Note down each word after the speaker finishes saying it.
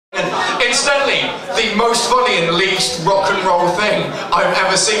Coincidentally, the most funny and least rock and roll thing I've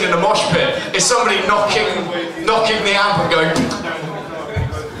ever seen in a mosh pit is somebody knocking the amp and going.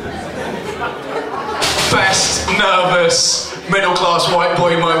 Best nervous middle-class white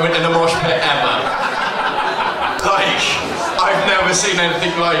boy moment in a mosh pit ever. Like, I've never seen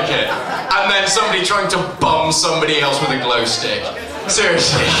anything like it. And then somebody trying to bum somebody else with a glow stick.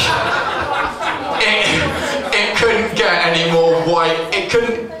 Seriously. It couldn't get any more white. It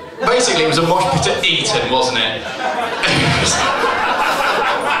couldn't. Basically, it was a mosh pit at Eton, wasn't it?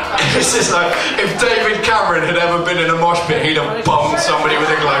 It was just like, if David Cameron had ever been in a mosh pit, he'd have bummed somebody with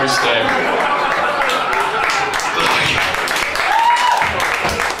a glow stick.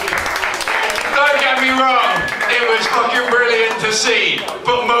 Don't get me wrong, it was fucking brilliant to see,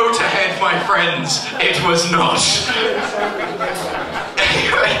 but Motorhead, my friends, it was not.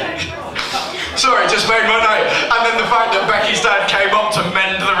 Anyway. Sorry, just made my night. And then the fact that Becky's dad came up to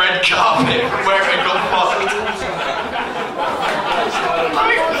mend the